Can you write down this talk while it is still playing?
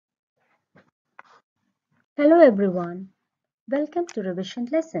Hello everyone, welcome to revision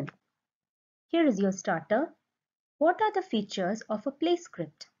lesson. Here is your starter. What are the features of a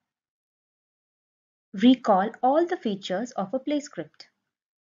Playscript? Recall all the features of a Playscript.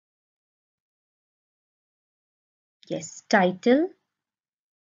 Yes, title,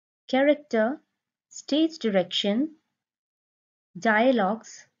 character, stage direction,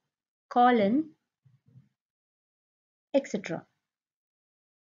 dialogues, colon, etc.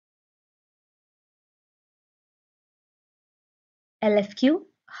 LFQ,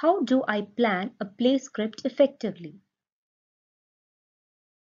 how do I plan a Playscript effectively?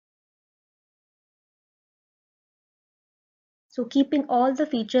 So keeping all the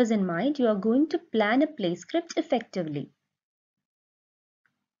features in mind, you are going to plan a Playscript effectively.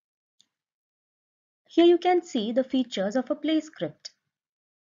 Here you can see the features of a Playscript,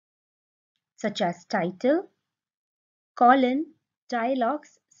 such as title, colon,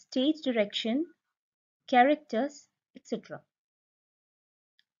 dialogues, stage direction, characters, etc.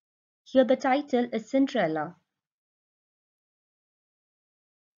 Here the title is Cinderella.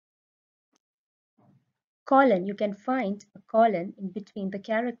 Colon, you can find a colon in between the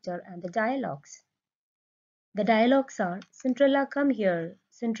character and the dialogues. The dialogues are Cinderella come here,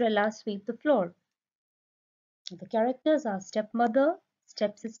 Cinderella sweep the floor. The characters are stepmother,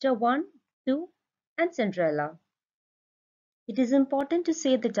 stepsister 1, 2 and Cinderella. It is important to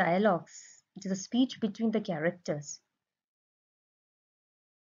say the dialogues. It is a speech between the characters.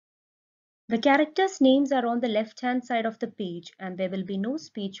 The characters' names are on the left-hand side of the page and there will be no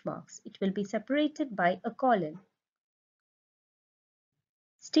speech marks. It will be separated by a colon.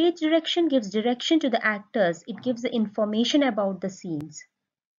 Stage direction gives direction to the actors. It gives the information about the scenes.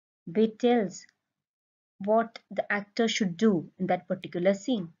 It tells what the actor should do in that particular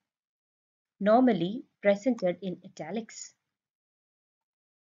scene. Normally presented in italics.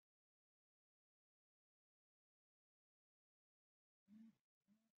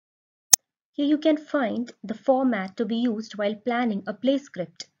 Here you can find the format to be used while planning a play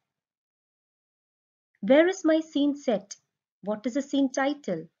script. Where is my scene set? What is the scene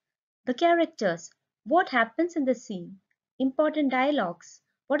title? The characters. What happens in the scene? Important dialogues.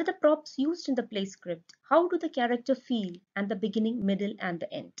 What are the props used in the play script? How do the character feel? And the beginning, middle and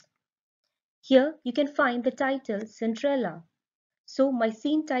the end. Here you can find the title Cinderella. So my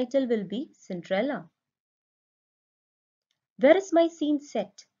scene title will be Cinderella. Where is my scene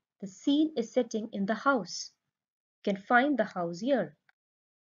set? The scene is setting in the house. You can find the house here.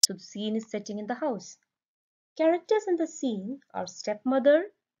 So the scene is setting in the house. Characters in the scene are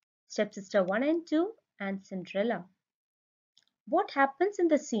stepmother, stepsister 1 and 2 and Cinderella. What happens in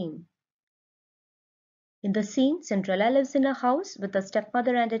the scene? In the scene, Cinderella lives in a house with a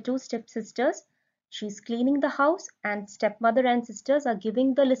stepmother and her two stepsisters. She's cleaning the house and stepmother and sisters are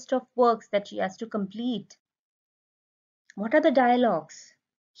giving the list of works that she has to complete. What are the dialogues?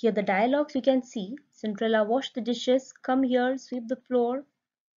 Here the dialogues you can see. Cinderella wash the dishes, come here, sweep the floor.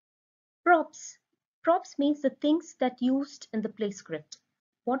 Props. Props means the things that used in the play script.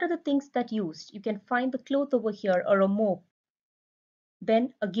 What are the things that used? You can find the cloth over here or a mop.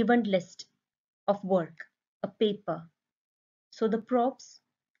 Then a given list of work, a paper. So the props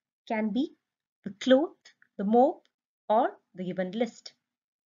can be the cloth, the mop or the given list.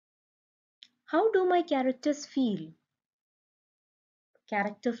 How do my characters feel?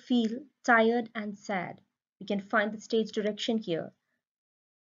 Character feel tired and sad. You can find the stage direction here.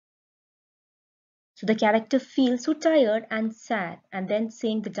 So the character feels so tired and sad and then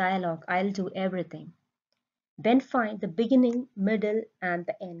saying the dialogue, I'll do everything. Then find the beginning, middle and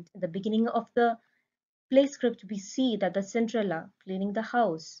the end. In the beginning of the play script, we see that the Cinderella cleaning the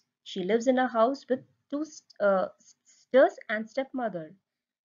house. She lives in a house with two sisters and stepmother.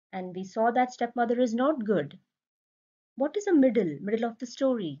 And we saw that stepmother is not good. What is the middle of the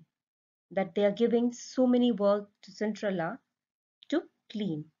story? That they are giving so many work to Cinderella to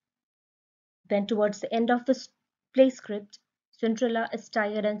clean. Then towards the end of the play script, Cinderella is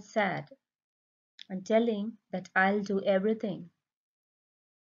tired and sad and telling that I'll do everything.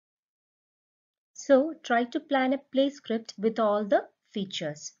 So try to plan a play script with all the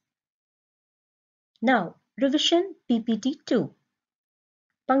features. Now revision PPT 2.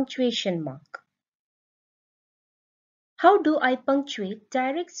 Punctuation mark. How do I punctuate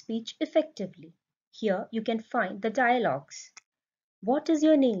direct speech effectively? Here you can find the dialogues. What is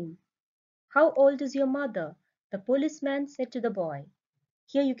your name? How old is your mother? The policeman said to the boy.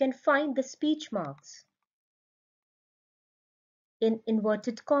 Here you can find the speech marks in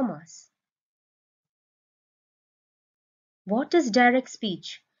inverted commas. What is direct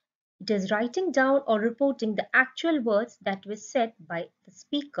speech? It is writing down or reporting the actual words that were said by the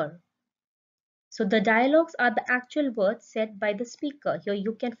speaker. So the dialogues are the actual words said by the speaker. Here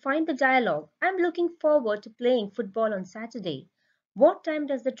you can find the dialogue. I'm looking forward to playing football on Saturday. What time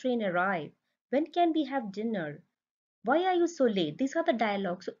does the train arrive? When can we have dinner? Why are you so late? These are the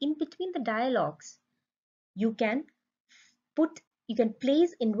dialogues. So in between the dialogues, you can you can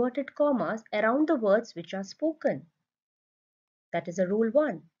place inverted commas around the words which are spoken. That is a rule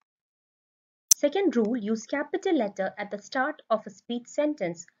 1. Second rule, use capital letter at the start of a speech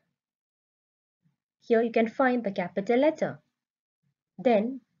sentence. Here you can find the capital letter.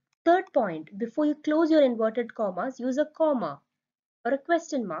 Then, third point, before you close your inverted commas, use a comma or a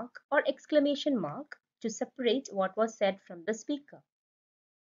question mark or exclamation mark to separate what was said from the speaker.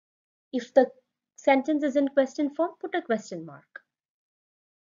 If the sentence is in question form, put a question mark.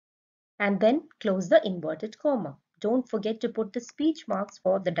 And then close the inverted comma. Don't forget to put the speech marks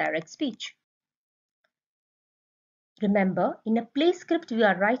for the direct speech. Remember, in a Playscript, we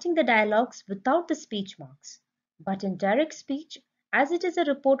are writing the dialogues without the speech marks. But in direct speech, as it is a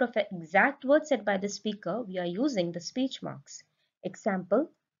report of an exact word said by the speaker, we are using the speech marks. Example,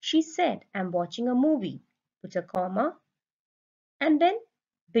 she said, I'm watching a movie. Put a comma and then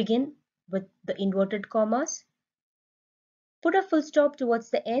begin with the inverted commas. Put a full stop towards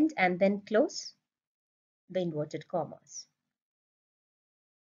the end and then close the inverted commas.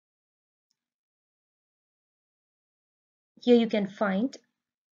 Here you can find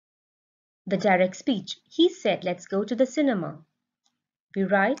the direct speech. He said, let's go to the cinema. We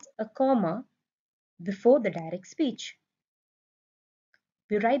write a comma before the direct speech.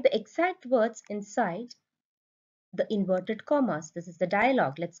 We write the exact words inside the inverted commas. This is the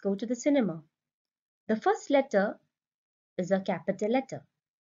dialogue. Let's go to the cinema. The first letter is a capital letter.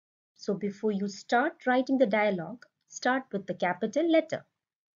 So before you start writing the dialogue, start with the capital letter.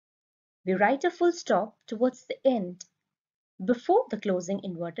 We write a full stop towards the end before the closing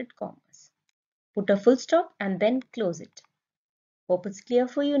inverted commas. Put a full stop and then close it. Hope it's clear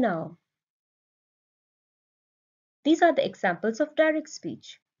for you now. These are the examples of direct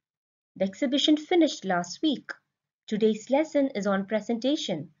speech. The exhibition finished last week. Today's lesson is on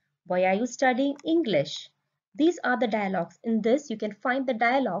presentation. Why are you studying English? These are the dialogues. In this, you can find the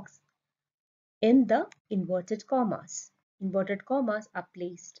dialogues in the inverted commas. Inverted commas are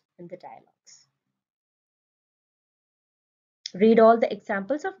placed in the dialogues. Read all the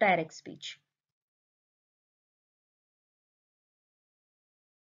examples of direct speech.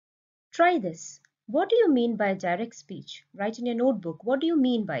 Try this. What do you mean by direct speech? Write in your notebook. What do you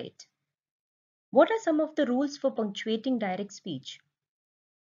mean by it? What are some of the rules for punctuating direct speech?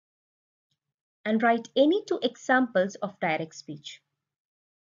 And write any 2 examples of direct speech.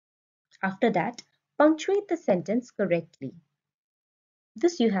 After that, punctuate the sentence correctly.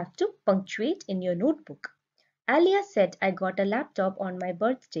 This you have to punctuate in your notebook. Alia said, I got a laptop on my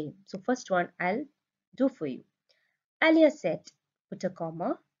birthday. So first one I'll do for you. Alia said, put a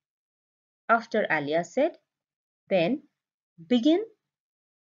comma. After Alia said, then begin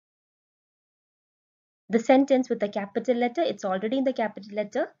the sentence with a capital letter. It's already in the capital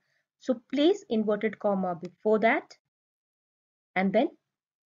letter. So place inverted comma before that and then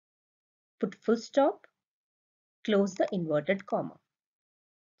put full stop, close the inverted comma.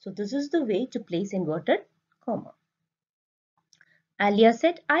 So this is the way to place inverted comma. Alia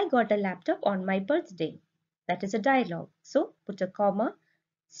said, I got a laptop on my birthday. That is a dialogue. So put a comma,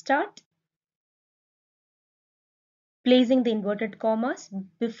 start placing the inverted commas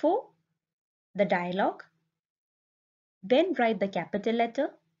before the dialogue, then write the capital letter.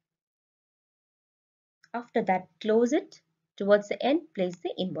 After that, close it. Towards the end, place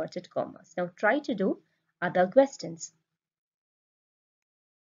the inverted commas. Now try to do other questions.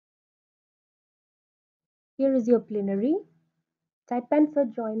 Here is your plenary. Type answer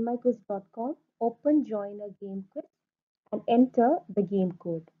joinmyquiz.com, open join a game quiz and enter the game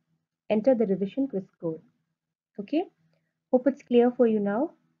code. Enter the revision quiz code. Okay? Hope it's clear for you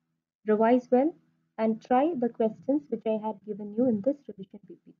now. Revise well and try the questions which I had given you in this revision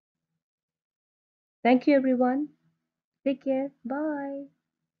PPT. Thank you everyone. Take care. Bye.